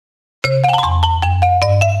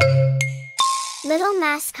little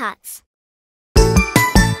mascots.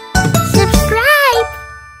 Subscribe!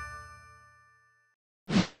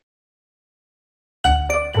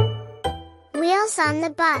 Wheels on the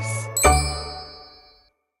bus.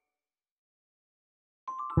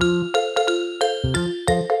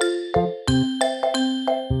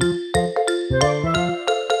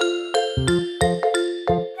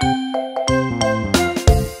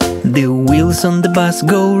 The wheels on the bus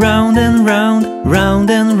go round and round, round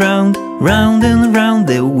and round, round and round.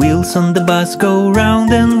 The wheels on the bus go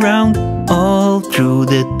round and round, all through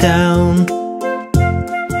the town.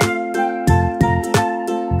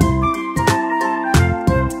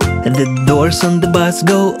 The doors on the bus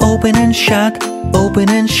go open and shut, open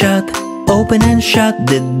and shut, open and shut.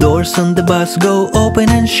 The doors on the bus go open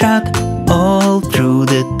and shut, all through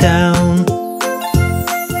the town.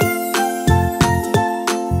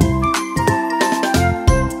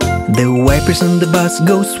 The wipers on the bus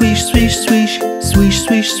go swish, swish, swish, swish,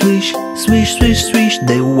 swish, swish, swish, swish, swish.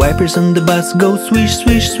 The wipers on the bus go swish,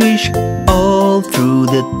 swish, swish, all through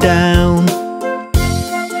the town.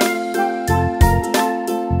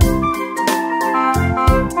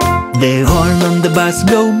 The horn on the bus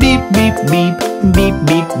go beep, beep, beep, beep,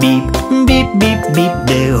 beep, beep, beep, beep, beep.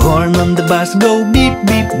 The horn on the bus go beep,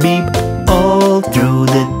 beep, beep, all through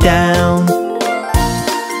the town.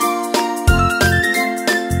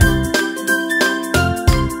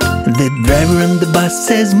 The driver on the bus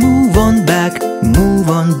says move on back, move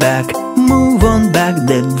on back, move on back.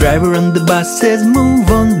 The driver on the bus says move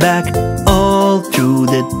on back, all through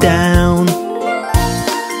the town.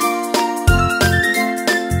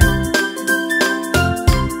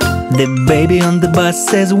 The baby on the bus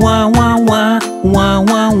says wah wah wah, wah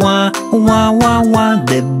wah wah, wah wah wah.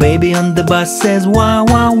 The baby on the bus says wah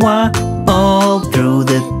wah wah, all through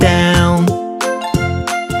the town.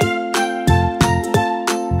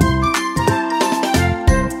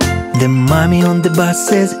 The mommy on the bus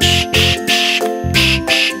says shh, shh, shh,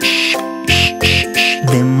 shh, shh, shh, shh, shh.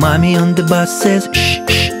 The mommy on the bus says shh,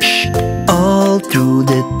 shh, shh, all through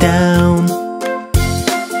the town.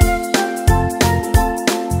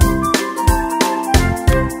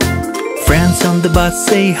 Friends on the bus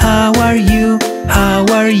say how are you, how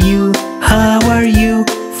are you, how are you.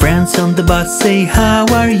 Friends on the bus say how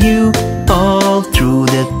are you, all through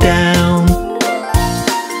the town.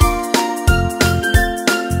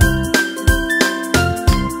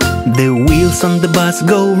 The wheels on the bus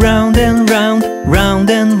go round and round, round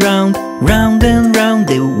and round, round and round.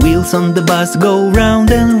 The wheels on the bus go round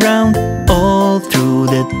and round, all through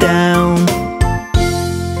the town.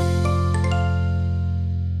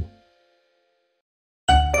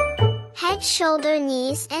 Head, shoulder,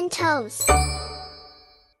 knees, and toes.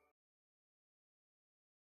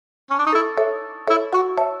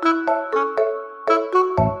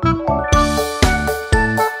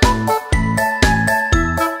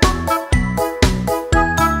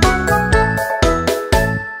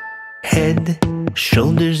 Head,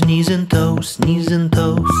 shoulders, knees and toes, knees and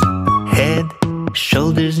toes. Head,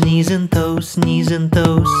 shoulders, knees and toes, knees and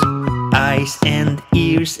toes. Eyes and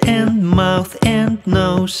ears and mouth and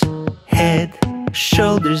nose. Head,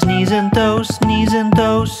 shoulders, knees and toes, knees and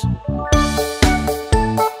toes.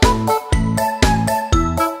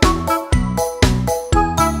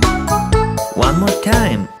 One more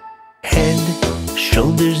time. Head,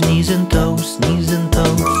 shoulders, knees and toes, knees and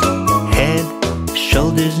toes. Head,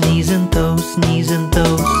 shoulders, knees and toes, knees and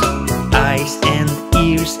toes. Eyes and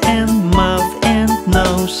ears and mouth and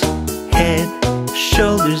nose. Head,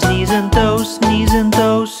 shoulders, knees and toes, knees and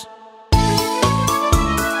toes.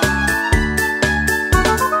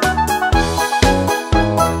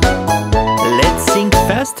 Let's sing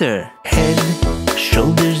faster. Head,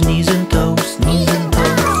 shoulders, knees and toes, knees and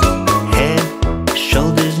toes. Head,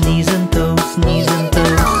 shoulders, knees and toes, knees and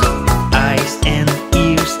toes. Eyes and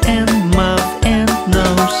ears and mouth and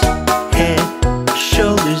nose. Head,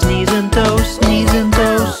 shoulders, knees and toes, knees and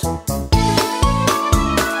toes.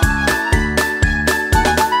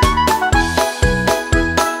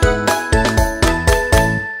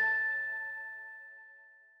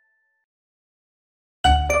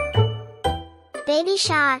 Baby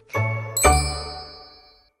shark.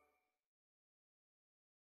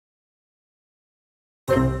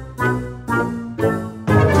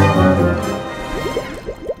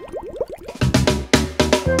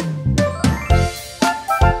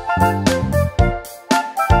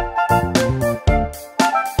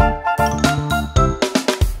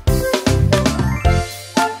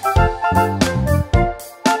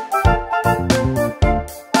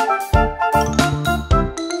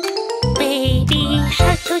 Baby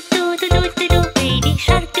shark, doo doo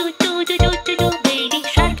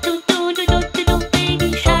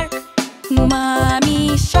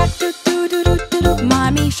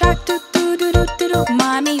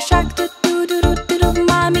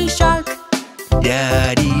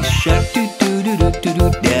shark, doo doo doo doo doo doo.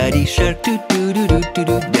 Daddy shark, doo doo doo doo doo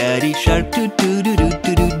doo. Daddy shark, doo doo doo doo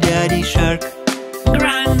doo doo. Daddy shark.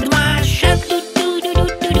 Grandma shark, doo doo doo doo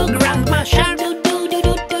doo doo. Grandma shark, doo doo doo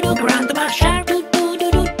doo doo doo. Grandma shark, doo doo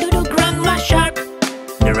doo doo doo doo. Grandma shark.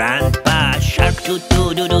 Grandpa shark, doo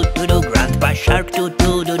doo doo doo doo doo. Grandpa shark, doo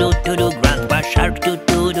doo doo doo doo doo. Grandpa shark, doo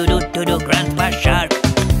doo doo doo doo doo. Grandpa shark.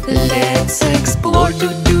 Let's explore,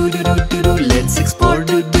 doo doo doo doo doo doo. Let's explore,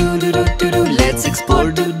 doo doo doo doo doo doo. Let's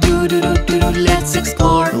explore, doo doo doo doo doo doo. Let's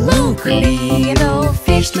explore. Look, little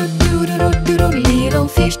fish, doo doo doo doo doo doo. Little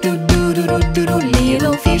fish, doo doo doo doo doo doo.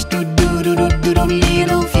 Little fish, doo doo doo doo doo doo.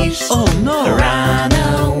 Little fish. Oh no! Run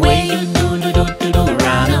away, doo doo doo doo doo.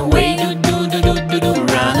 Run away, doo doo doo doo doo doo.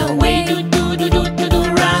 Run away, doo doo doo doo doo doo.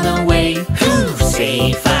 Run away.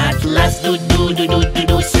 Safe at last, doo doo doo doo doo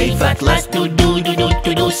doo. Safe at last, doo doo doo doo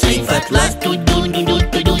doo doo. Safe at last, doo doo doo doo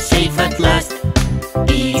doo doo. Safe at last.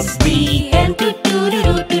 It's the end, doo doo doo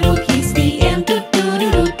doo doo doo. It's the end, doo doo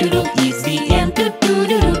doo doo doo doo. It's the end, doo doo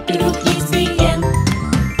doo doo doo doo. It's the end.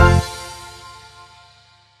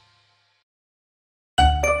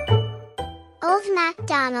 Old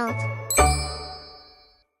MacDonald.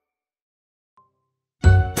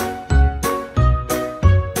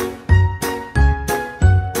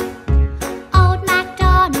 Old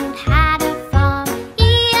MacDonald had a farm,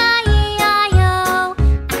 E-I-E-I-O.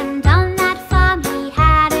 And on that farm he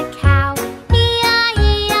had a cow,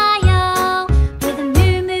 E-I-E-I-O. With a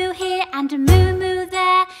moo-moo here and a moo-moo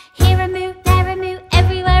there. Here a moo, there a moo,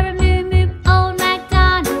 everywhere a moo-moo. Old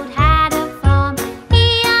MacDonald had a farm,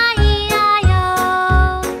 E-I-E-I-O.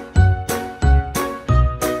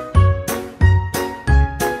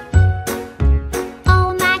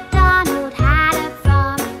 Old MacDonald had a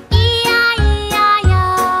farm, E-I-E-I-O.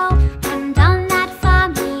 And on that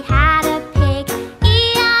farm he had a pig,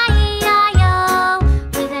 E-I-E-I-O.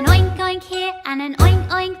 With an oink oink here and an oink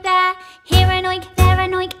oink there. Here an oink, there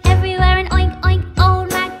an oink, everywhere an oink oink. Old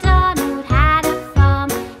MacDonald had a farm,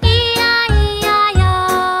 E-I-E-I-O.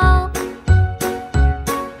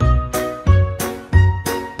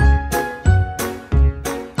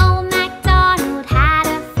 Old MacDonald had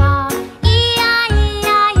a farm,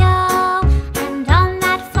 E-I-E-I-O. And on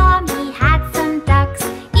that farm he had some ducks,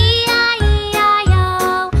 E-I-E-I-O.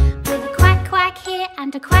 With a quack quack here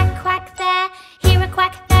and a quack quack there. Here a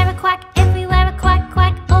quack, there a quack, everywhere a quack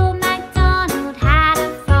quack. Old MacDonald had a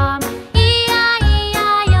farm,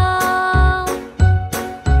 E-I-E-I-O.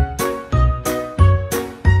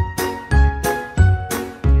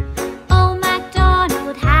 Old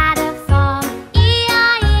MacDonald had a farm,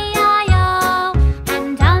 E-I-E-I-O.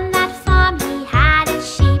 And on that farm he had a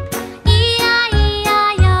sheep,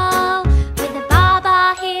 E-I-E-I-O. With a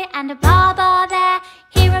baa-baa here and a baa-baa there.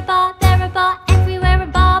 Here a baa, there a baa, everywhere a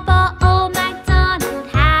baa-baa. Old MacDonald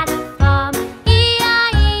had a farm,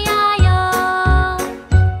 E-I-E-I-O.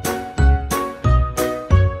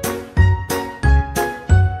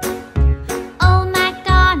 Old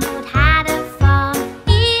MacDonald had a farm,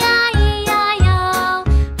 E-I-E-I-O.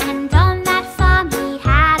 And on that farm he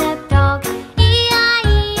had a dog,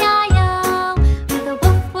 E-I-E-I-O. With a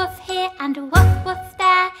woof woof here and a woof woof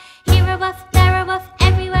there. Here a woof, there a woof,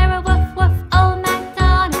 everywhere a woof woof. Old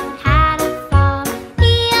MacDonald had a farm,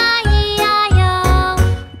 E-I-E-I-O.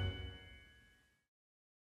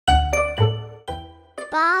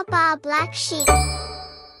 Baa baa black sheep.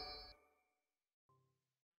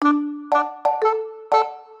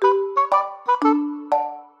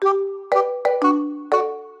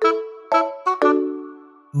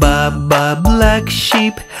 Baba black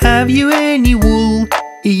sheep, have you any wool?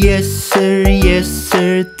 Yes sir,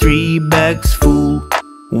 3 bags full.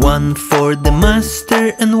 One for the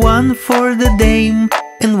master and one for the dame,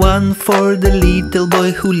 and one for the little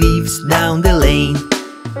boy who lives down the lane.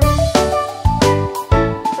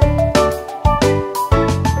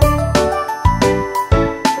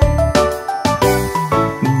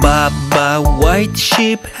 Baba white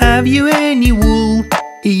sheep, have you any wool?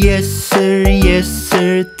 Yes sir,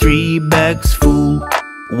 3 bags full.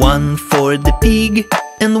 One for the pig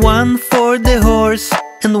and one for the horse,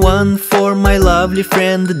 and one for my lovely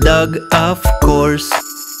friend the dog, of course.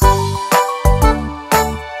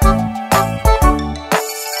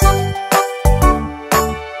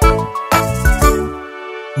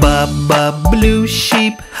 Baba blue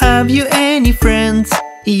sheep, have you any friends?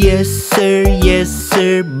 Yes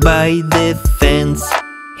sir, by the fence.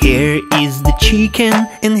 Here is the chicken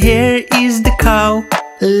and here is the cow.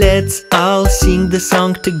 Let's all sing the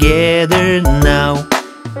song together now.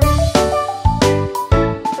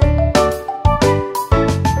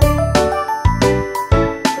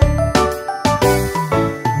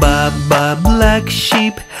 Baba black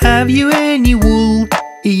sheep, have you any wool?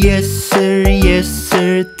 Yes yes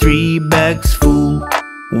sir, 3 bags full.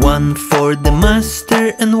 1 for the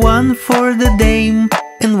master and 1 for the dame,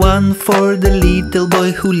 and 1 for the little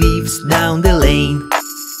boy who lives down the lane.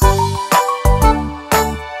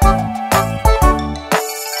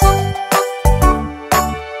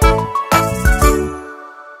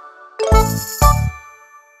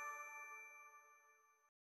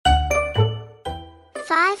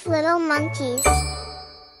 Five little monkeys.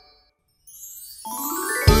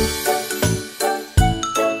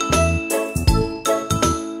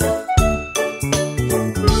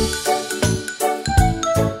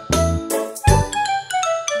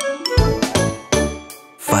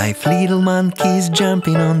 Five little monkeys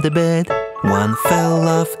jumping on the bed. One fell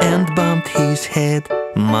off and bumped his head.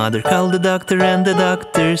 Mother called the doctor and the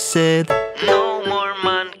doctor said, "No more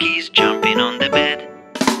monkeys jumping on the bed."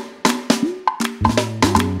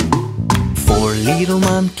 4 little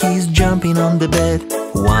monkeys jumping on the bed.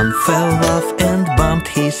 One fell off and bumped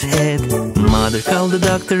his head. Mother called the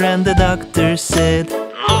doctor and the doctor said,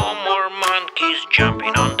 "No more monkeys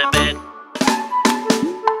jumping on the bed."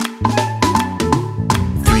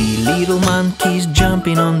 3 little monkeys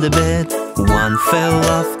jumping on the bed. One fell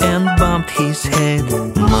off and bumped his head.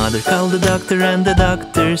 Mother called the doctor and the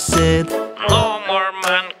doctor said, "No more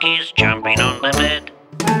monkeys jumping on the bed."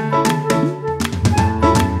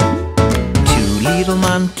 2 little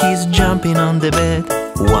monkeys jumping on the bed.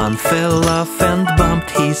 One fell off and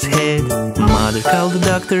bumped his head. Mother called the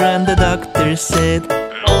doctor and the doctor said,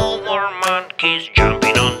 "No more monkeys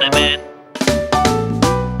jumping on the bed."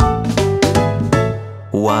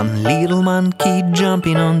 1 little monkey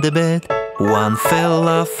jumping on the bed. One fell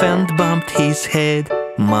off and bumped his head.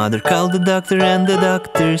 Mother called the doctor and the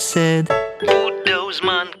doctor said, "Put those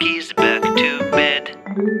monkeys back to bed."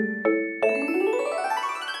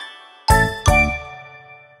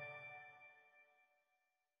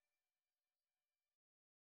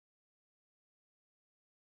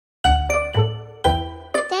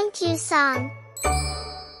 Thank you song.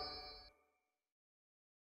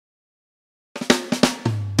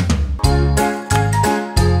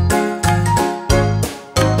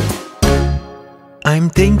 I'm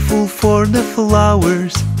thankful for the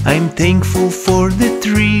flowers, I'm thankful for the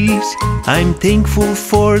trees, I'm thankful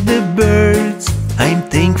for the birds, I'm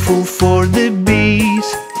thankful for the bees,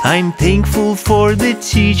 I'm thankful for the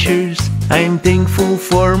teachers, I'm thankful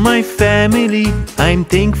for my family, I'm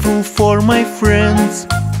thankful for my friends,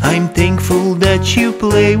 I'm thankful that you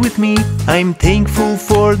play with me, I'm thankful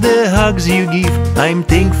for the hugs you give, I'm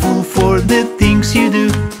thankful for the things you do,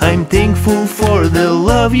 I'm thankful for the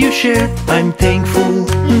love you share, I'm thankful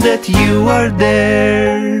that you are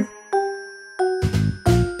there.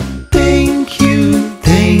 Thank you,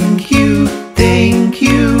 thank you, thank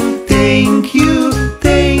you, thank you,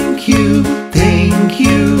 thank you, thank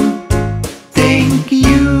you, thank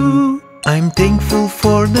you. I'm thankful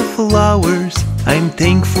for the flowers, I'm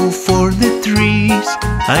thankful for the trees,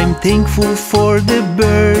 I'm thankful for the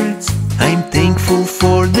birds, I'm thankful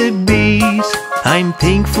for the bees, I'm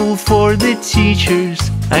thankful for the teachers,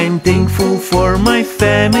 I'm thankful for my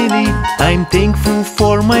family, I'm thankful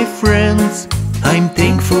for my friends, I'm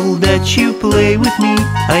thankful that you play with me,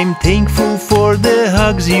 I'm thankful for the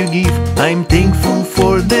hugs you give, I'm thankful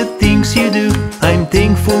for the things you do, I'm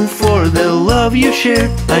thankful for the love you share,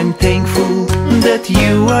 I'm thankful that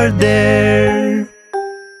you are there.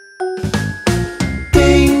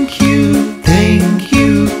 Thank you, thank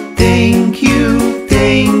you, thank you,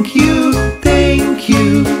 thank you, thank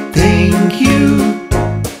you, thank you,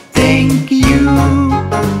 thank you.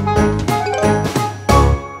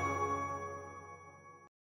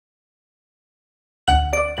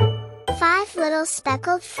 Five little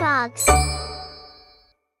speckled frogs.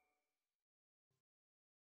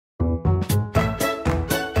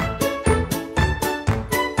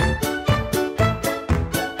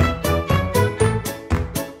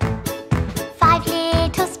 Five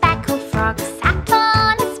little speckled frogs sat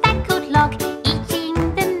on a speckled log, eating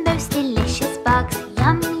the most delicious bugs.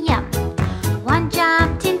 Yum, yum. One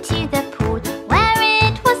jumped into the pool where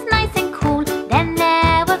it was nice and cool. Then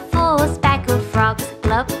there were 4 speckled frogs.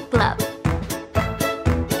 Glub, glub.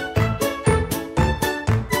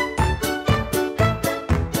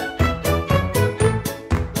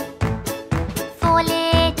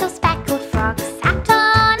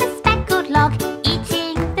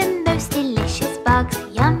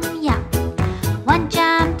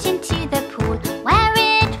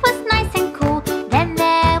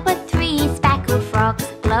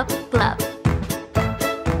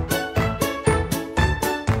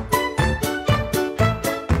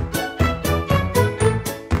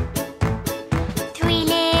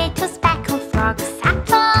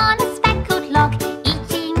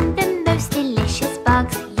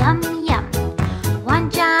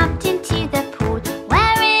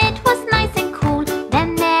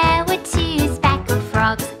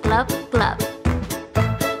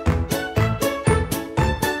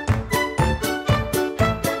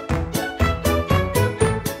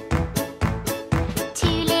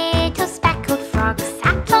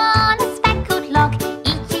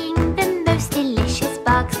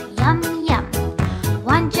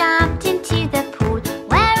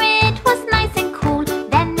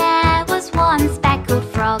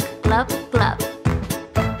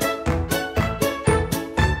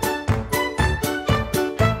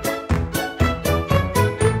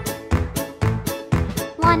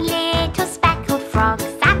 One little speckled frog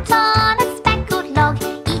sat on a speckled log,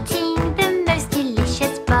 eating the most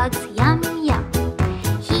delicious bugs. Yum, yum.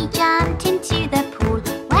 He jumped into the pool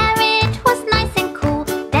where it was nice and cool.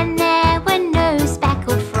 Then there were no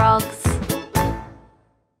speckled frogs.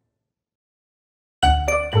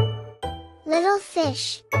 Little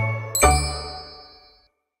fish.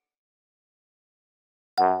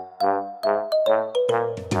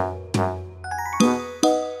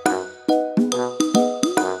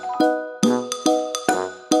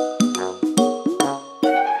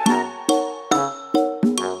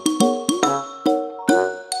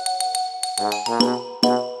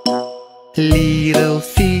 Little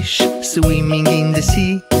fish swimming in the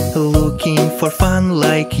sea, looking for fun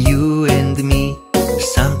like you and me.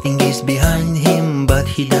 Something is behind him but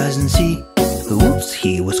he doesn't see. Oops,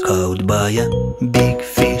 he was caught by a big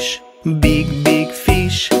fish. Big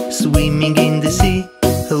fish swimming in the sea,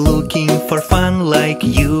 looking for fun like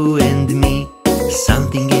you and me.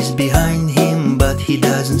 Something is behind him but he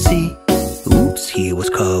doesn't see. Oops, he was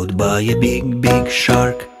caught by a big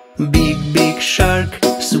shark. Big shark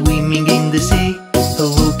swimming in the sea,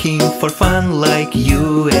 looking for fun like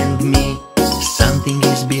you and me. Something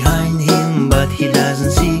is behind him but he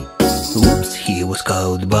doesn't see. Oops, he was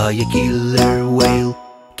caught by a killer whale.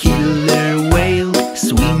 Killer whale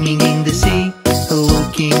swimming in the sea,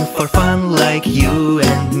 looking for fun like you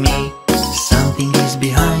and me. Something is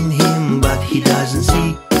behind him but he doesn't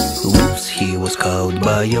see. Oops, he was caught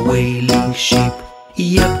by a whaling ship.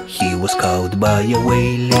 Yep, he was caught by a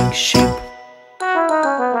whaling ship.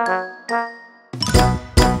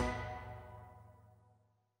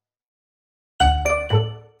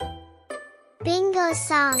 Bingo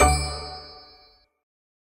song.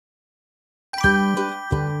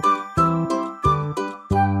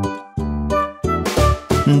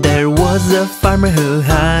 There was a farmer who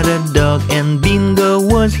had a dog, and Bingo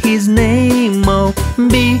was his name. Oh,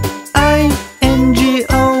 B-I-N-G-O,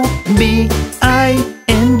 B-I-N-G-O,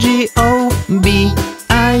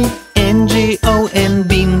 B-I-N-G-O, and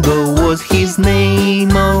Bingo was his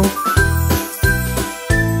name. Oh.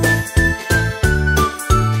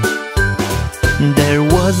 There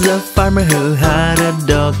was a farmer who had a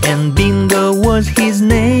dog, and Bingo was his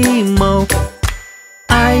name. Oh,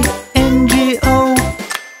 I-N-G-O,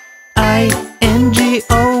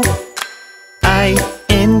 I-N-G-O,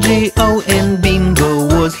 I-N-G-O, and Bingo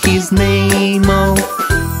was his name. Oh.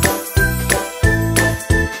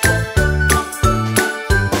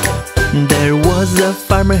 There was a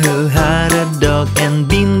farmer who had a dog, and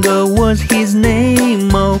Bingo was his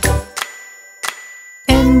name. Oh,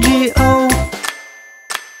 N-G-O,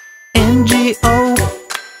 N-G-O,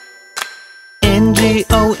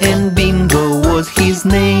 N-G-O, and Bingo was his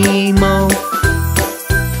name. Oh.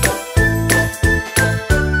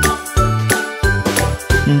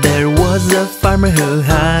 There was a farmer who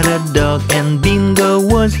had a dog, and Bingo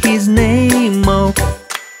was his name. Oh,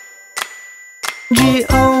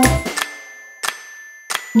 G-O,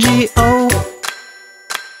 G-O,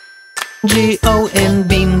 G-O, and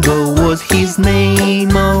Bingo was his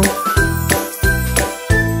name. Oh.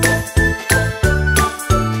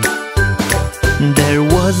 There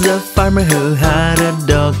was a farmer who had a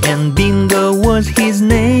dog, and Bingo was his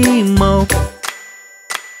name. Oh,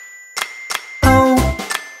 oh,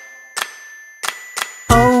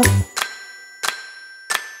 oh,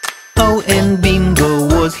 oh, and Bingo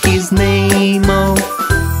was his name. Oh.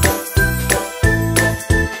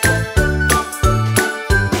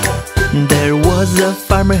 There was a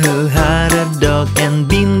farmer who had a dog, and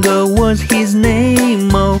Bingo was his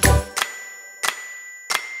name. Oh.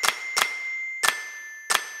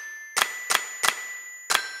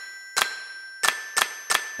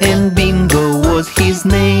 And Bingo was his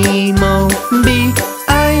name. Oh,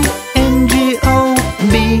 B-I-N-G-O,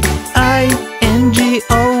 B-I-N-G-O,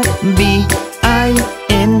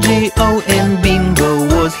 B-I-N-G-O, and Bingo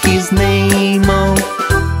was his name. Oh.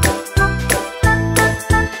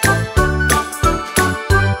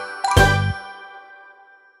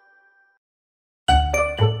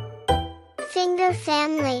 Finger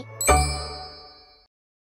family.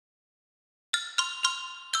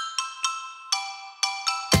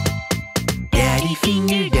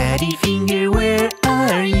 Daddy finger, where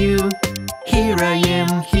are you? Here I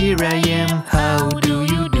am, how do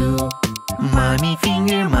you do? Mommy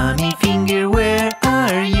finger, where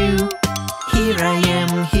are you? Here I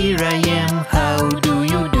am, how do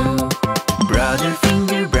you do? Brother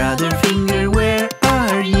finger, where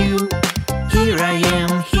are you? Here I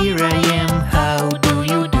am, how do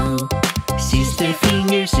you do? Sister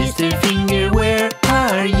finger, where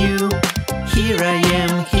are you? Here I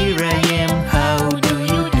am, how do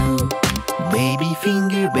you do?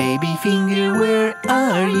 baby finger, where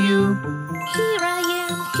are you? Here I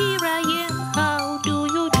am, how do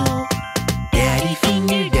you do? Daddy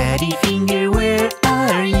finger, where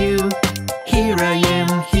are you? Here I am,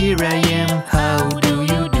 how do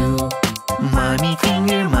you do? Mommy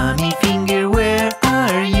finger, where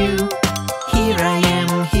are you? Here I am,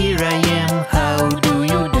 how do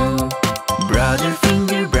you do? Brother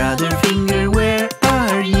finger, where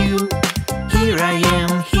are you? Here I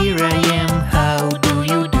am, how do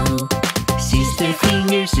you do?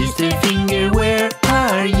 Sister finger, where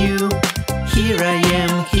are you? Here I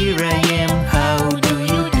am, how do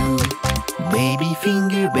you do? Baby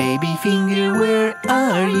finger, where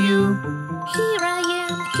are you? Here I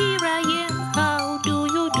am, how do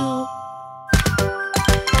you do?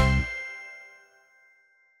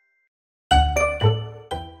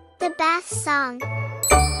 The bath song.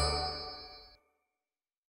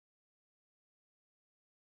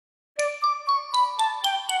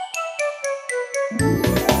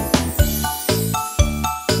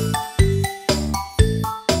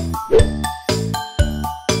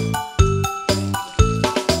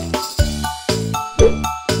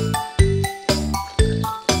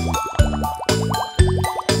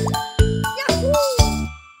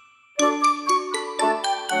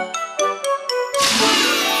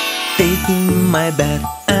 Taking my bath,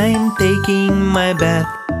 I'm taking my bath.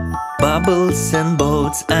 Bubbles and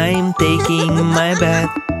boats, I'm taking my bath.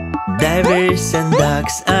 Divers and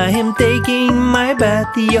ducks, I am taking my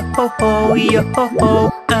bath. Yo-ho-ho,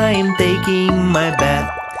 yo-ho-ho, I am taking my bath.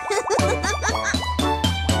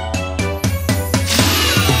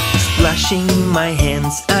 Splashing my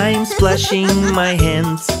hands, I'm splashing my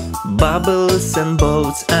hands. Bubbles and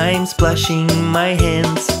boats, I'm splashing my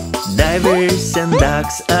hands. Divers and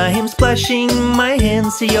ducks, I am splashing my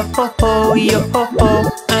hands. Yo-ho-ho, yo-ho-ho,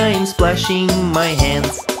 I am splashing my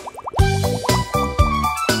hands.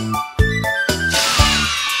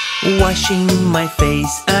 Washing my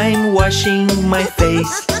face, I'm washing my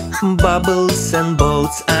face. Bubbles and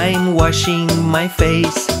boats, I'm washing my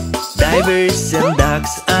face. Divers and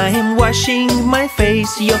ducks, I am washing my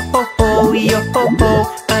face. Yo-ho-ho,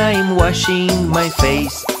 yo-ho-ho, I am washing my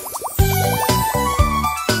face.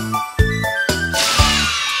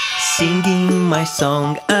 Singing my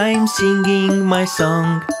song, I'm singing my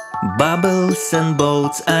song. Bubbles and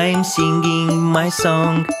boats, I'm singing my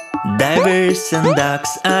song. Divers and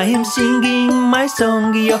ducks, I am singing my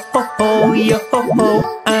song. Yo-ho-ho,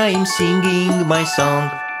 yo-ho-ho, I am singing my song.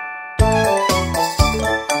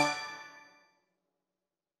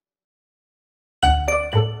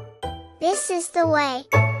 This is the way.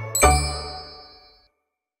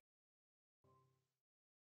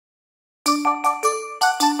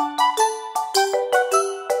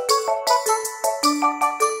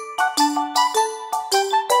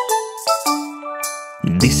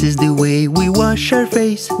 This is the way we wash our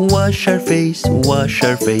face, wash our face, wash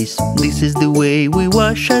our face. This is the way we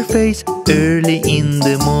wash our face early in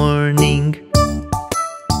the morning.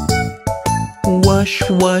 Wash,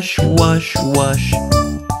 wash, wash, wash.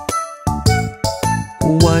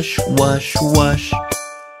 Wash, wash, wash.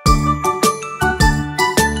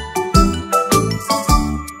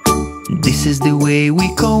 This is the way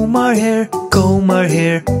we comb our hair, comb our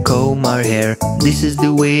hair, comb our hair. This is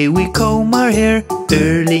the way we comb our hair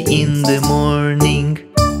early in the morning.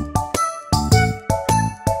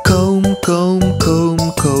 Comb, comb, comb,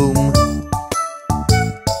 comb.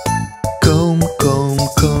 Comb, comb,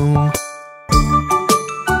 comb.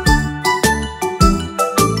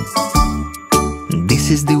 This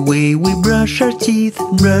is the way we brush our teeth,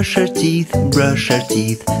 brush our teeth, brush our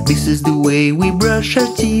teeth. This is the way we brush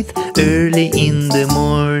our teeth early in the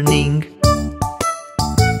morning.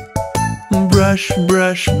 Brush,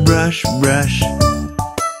 brush, brush, brush.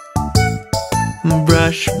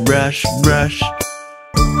 Brush, brush, brush.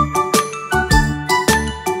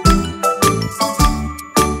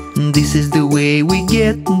 This is the way we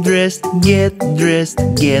get dressed, get dressed,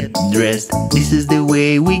 get dressed. This is the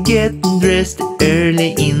way we get dressed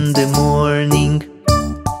early in the morning.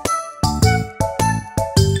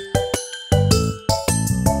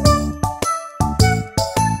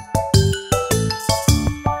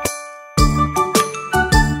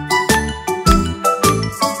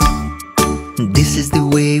 This is the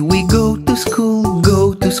way we go to school,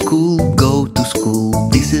 go to school, go to school.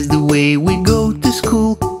 This is the way we go to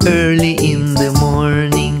school early in the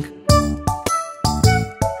morning.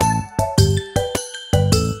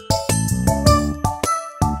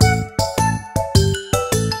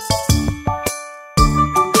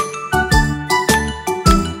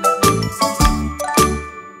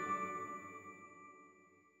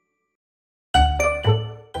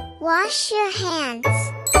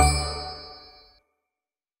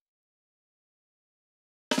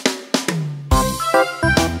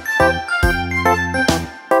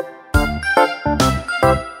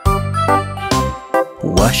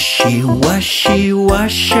 washy,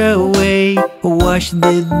 wash away. Wash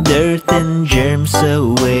the dirt and germs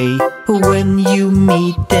away. When you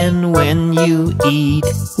meet and when you eat,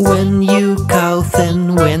 when you cough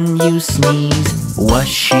and when you sneeze.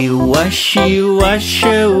 Washy, washy, wash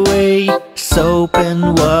away. Soap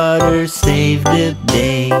and water save the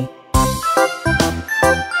day.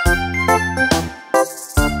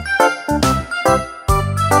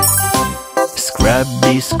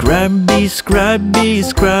 Scrubby, scrubby, scrubby,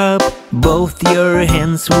 scrub. Both your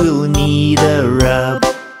hands will need a rub.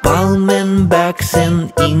 Palm and backs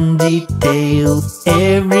and in detail.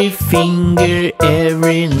 Every finger,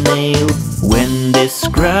 every nail. When the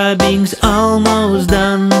scrubbing's almost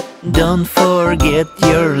done, don't forget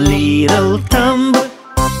your little thumb.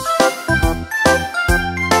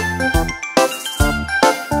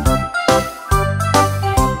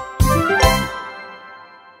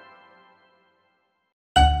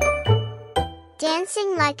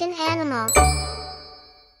 Dancing like an animal.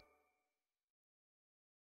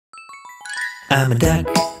 I'm a duck,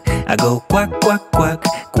 I go quack, quack, quack.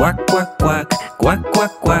 Quack, quack, quack, quack,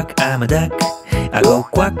 quack, quack. I'm a duck, I go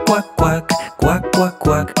quack, quack, quack. Quack, quack,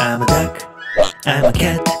 quack. I'm a duck. I'm a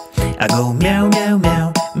cat, I go meow, meow,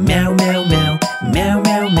 meow. Meow, meow, meow. Meow,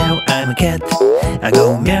 meow, meow. I'm a cat, I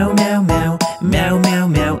go meow, meow, meow. Meow, meow,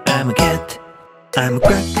 meow. I'm a cat. I'm a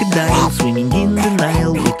crocodile swimming in the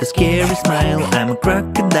Nile with a scary smile. I'm a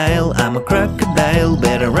crocodile, I'm a crocodile.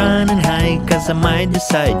 Better run and hide, cause I might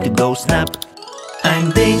decide to go snap.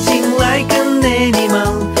 I'm dancing like an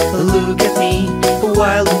animal. Look at me,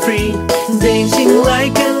 wild and free. Dancing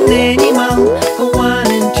like an animal. 1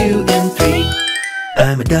 and 2 and 3.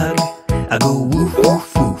 I'm a dog, I go woof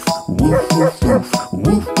woof woof. Woof woof woof.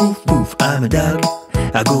 Woof woof woof. I'm a dog,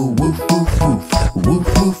 I go woof woof woof. Woof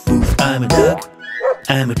woof woof. I'm a dog.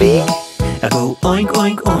 I'm a pig, I go oink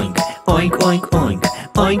oink oink. Oink oink oink.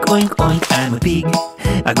 Oink oink oink. I'm a pig,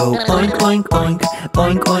 I go oink oink oink.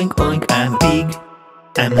 Oink oink oink. I'm a pig.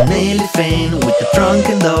 I'm an elephant with a trunk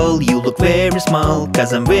and all. You look very small,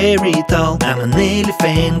 cause I'm very tall. I'm an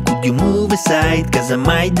elephant, could you move aside? Cause I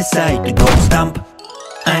might decide to go stomp.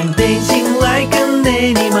 I'm dancing like an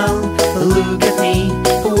animal. Look at me,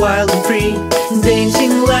 wild and free.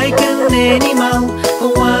 Dancing like an animal.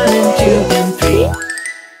 1 and 2 and 3.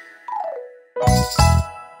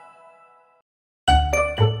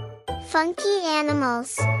 Funky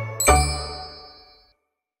animals.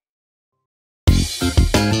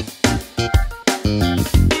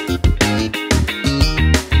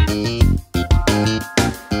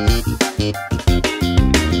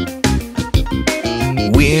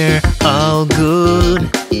 We're all good,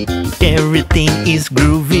 everything is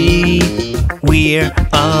groovy. We're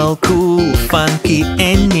all cool, funky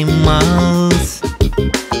animals.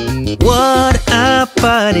 What a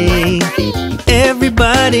party,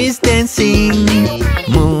 everybody's dancing.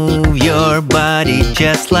 Move your body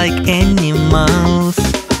just like animals.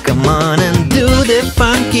 Come on and do the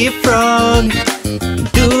funky frog.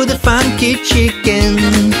 Do the funky chicken.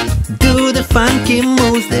 Do the funky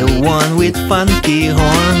moose, the one with funky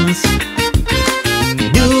horns.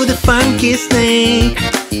 Do the funky snake.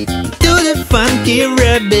 Do the funky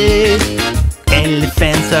rabbit.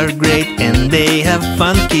 Elephants are great and they have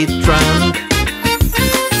funky trunk.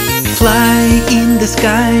 Fly in the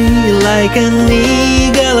sky like an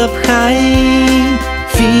eagle up high.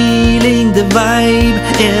 Feeling the vibe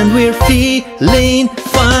and we're feeling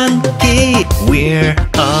funky. We're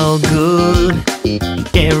all good,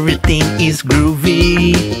 everything is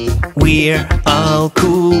groovy. We're all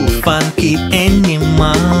cool, funky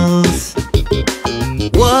animals.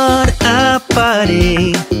 What a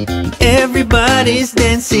party, everybody's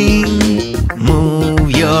dancing.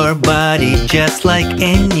 Move your body just like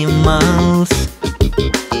animals.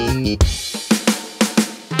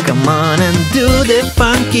 Come on and do the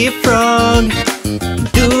funky frog.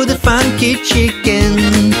 Do the funky chicken.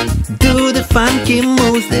 Do the funky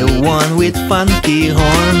moose, the one with funky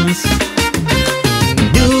horns.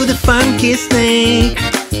 Do the funky snake.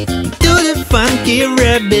 Do the funky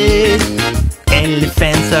rabbit.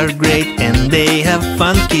 Elephants are great and they have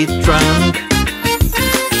funky trunk.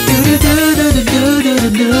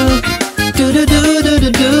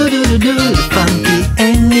 Funky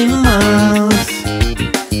animals,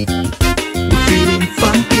 we're feeling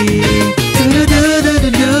funky.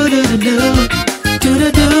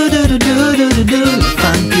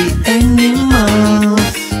 Funky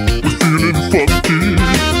animals, we're feeling funky.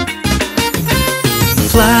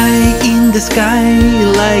 Fly in the sky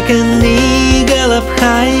like an eagle up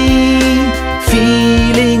high.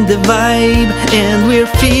 Feeling the vibe and we're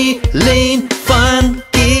feeling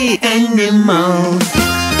funky animals.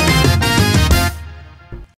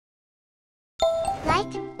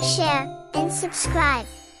 like, share, and subscribe.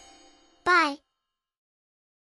 Bye.